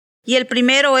solución. Y el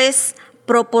primero es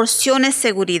proporcione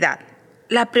seguridad.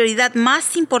 La prioridad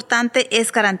más importante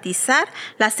es garantizar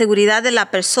la seguridad de la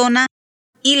persona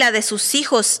y la de sus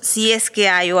hijos, si es que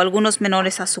hay, o algunos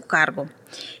menores a su cargo.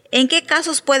 ¿En qué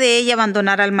casos puede ella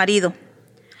abandonar al marido?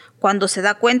 Cuando se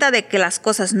da cuenta de que las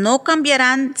cosas no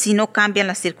cambiarán si no cambian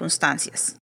las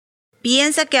circunstancias.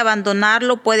 Piensa que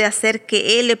abandonarlo puede hacer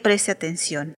que él le preste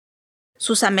atención.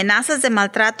 Sus amenazas de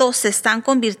maltrato se están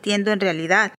convirtiendo en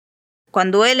realidad.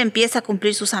 Cuando él empieza a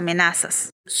cumplir sus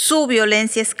amenazas, su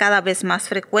violencia es cada vez más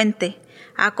frecuente.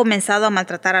 Ha comenzado a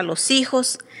maltratar a los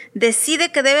hijos,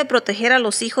 decide que debe proteger a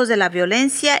los hijos de la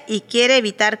violencia y quiere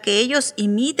evitar que ellos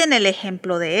imiten el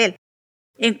ejemplo de él.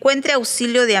 Encuentre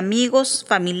auxilio de amigos,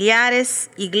 familiares,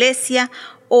 iglesia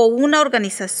o una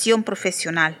organización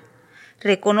profesional.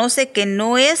 Reconoce que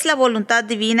no es la voluntad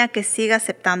divina que siga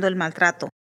aceptando el maltrato.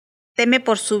 Teme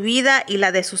por su vida y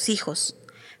la de sus hijos.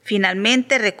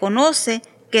 Finalmente reconoce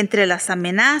que entre las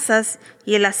amenazas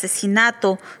y el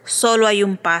asesinato solo hay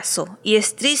un paso, y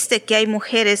es triste que hay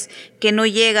mujeres que no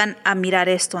llegan a mirar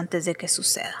esto antes de que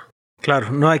suceda.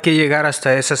 Claro, no hay que llegar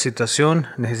hasta esa situación.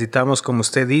 Necesitamos, como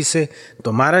usted dice,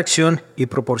 tomar acción y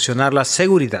proporcionar la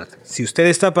seguridad. Si usted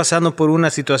está pasando por una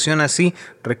situación así,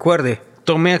 recuerde,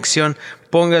 tome acción,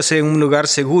 póngase en un lugar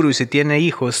seguro y si tiene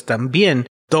hijos, también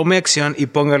tome acción y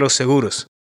póngalos seguros.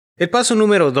 El paso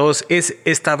número 2 es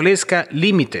establezca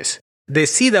límites.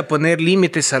 Decida poner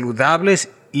límites saludables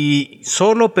y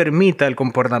solo permita el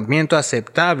comportamiento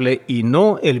aceptable y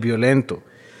no el violento.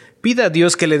 Pida a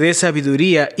Dios que le dé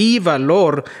sabiduría y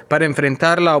valor para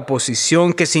enfrentar la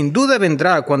oposición que sin duda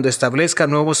vendrá cuando establezca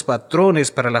nuevos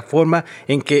patrones para la forma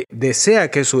en que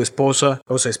desea que su esposa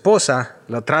o su esposa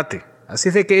la trate. Así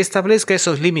de que establezca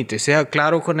esos límites, sea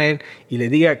claro con él y le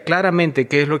diga claramente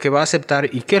qué es lo que va a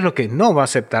aceptar y qué es lo que no va a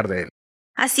aceptar de él.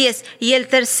 Así es. Y el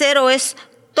tercero es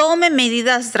tome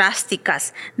medidas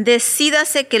drásticas.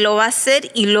 Decídase que lo va a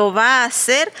hacer y lo va a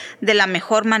hacer de la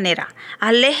mejor manera.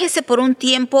 Aléjese por un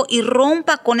tiempo y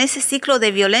rompa con ese ciclo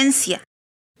de violencia.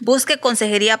 Busque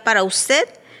consejería para usted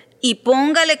y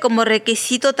póngale como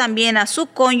requisito también a su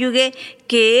cónyuge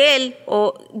que él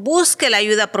busque la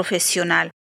ayuda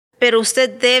profesional. Pero usted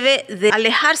debe de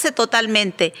alejarse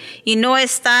totalmente y no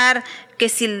estar que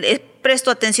si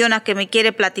presto atención a que me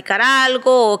quiere platicar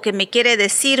algo o que me quiere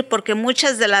decir, porque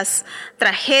muchas de las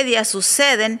tragedias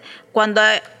suceden cuando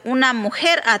una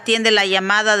mujer atiende la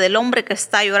llamada del hombre que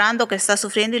está llorando, que está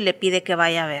sufriendo y le pide que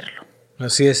vaya a verlo.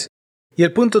 Así es. Y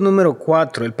el punto número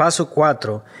 4, el paso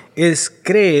 4, es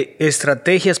cree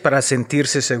estrategias para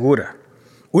sentirse segura.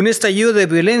 Un estallido de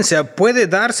violencia puede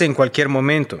darse en cualquier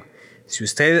momento. Si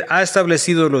usted ha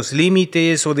establecido los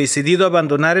límites o decidido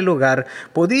abandonar el hogar,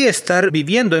 podría estar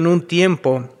viviendo en un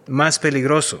tiempo más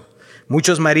peligroso.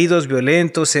 Muchos maridos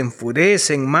violentos se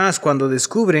enfurecen más cuando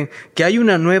descubren que hay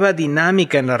una nueva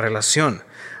dinámica en la relación.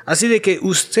 Así de que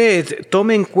usted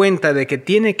tome en cuenta de que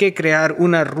tiene que crear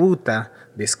una ruta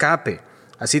de escape.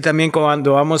 Así también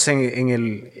cuando vamos en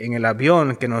el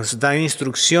avión, que nos da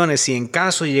instrucciones si en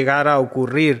caso llegara a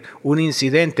ocurrir un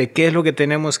incidente, qué es lo que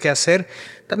tenemos que hacer.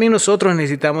 También nosotros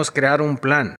necesitamos crear un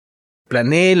plan.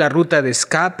 Planee la ruta de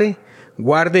escape,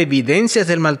 Guarde evidencias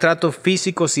del maltrato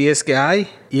físico si es que hay,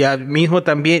 y al mismo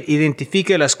también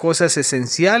identifique las cosas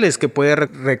esenciales que puede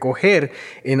recoger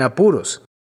en apuros.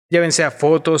 Llévense a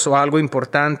fotos o algo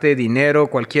importante, dinero,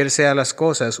 cualquier sea las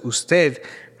cosas. Usted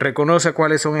reconoce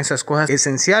cuáles son esas cosas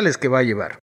esenciales que va a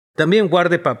llevar. También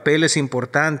guarde papeles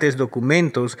importantes,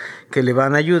 documentos que le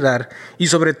van a ayudar. Y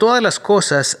sobre todas las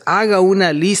cosas, haga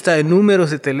una lista de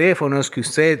números de teléfonos que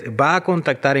usted va a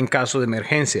contactar en caso de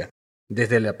emergencia.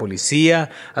 Desde la policía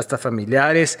hasta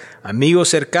familiares, amigos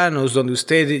cercanos, donde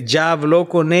usted ya habló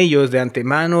con ellos de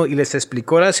antemano y les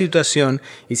explicó la situación.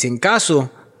 Y si en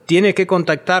caso tiene que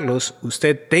contactarlos,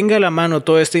 usted tenga a la mano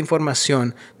toda esta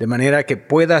información de manera que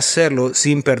pueda hacerlo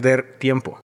sin perder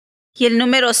tiempo. Y el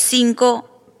número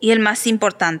 5 y el más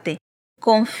importante,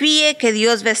 confíe que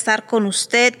Dios va a estar con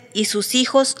usted y sus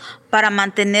hijos para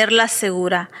mantenerla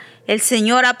segura. El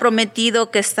Señor ha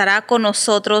prometido que estará con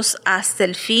nosotros hasta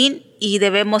el fin y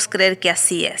debemos creer que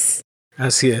así es.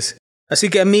 Así es. Así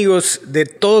que amigos, de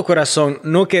todo corazón,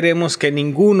 no queremos que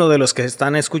ninguno de los que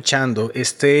están escuchando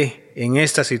esté en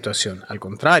esta situación. Al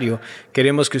contrario,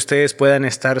 queremos que ustedes puedan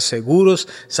estar seguros,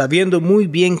 sabiendo muy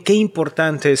bien qué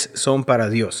importantes son para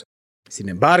Dios. Sin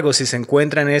embargo, si se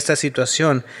encuentra en esta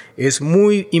situación, es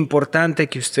muy importante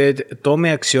que usted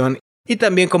tome acción. Y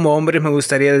también como hombres me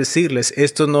gustaría decirles,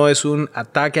 esto no es un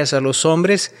ataque hacia los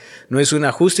hombres, no es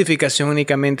una justificación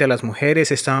únicamente a las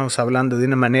mujeres, estamos hablando de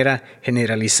una manera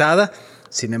generalizada.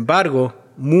 Sin embargo,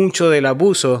 mucho del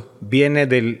abuso viene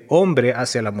del hombre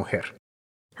hacia la mujer.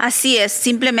 Así es,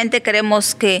 simplemente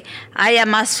queremos que haya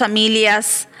más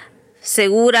familias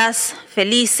seguras,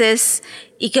 felices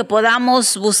y que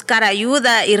podamos buscar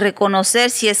ayuda y reconocer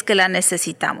si es que la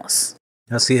necesitamos.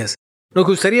 Así es. Nos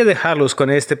gustaría dejarlos con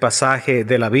este pasaje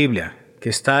de la Biblia, que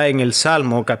está en el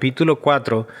Salmo capítulo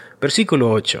 4,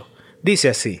 versículo 8. Dice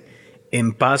así: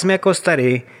 En paz me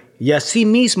acostaré y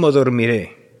asimismo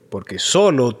dormiré, porque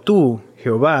solo tú,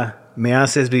 Jehová, me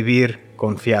haces vivir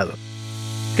confiado.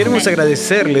 Queremos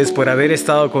agradecerles por haber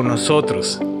estado con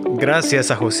nosotros.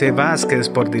 Gracias a José Vázquez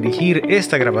por dirigir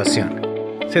esta grabación.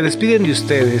 Se despiden de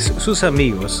ustedes sus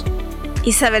amigos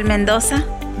Isabel Mendoza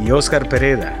y Oscar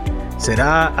Pereda.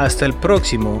 Será hasta el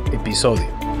próximo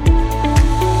episodio.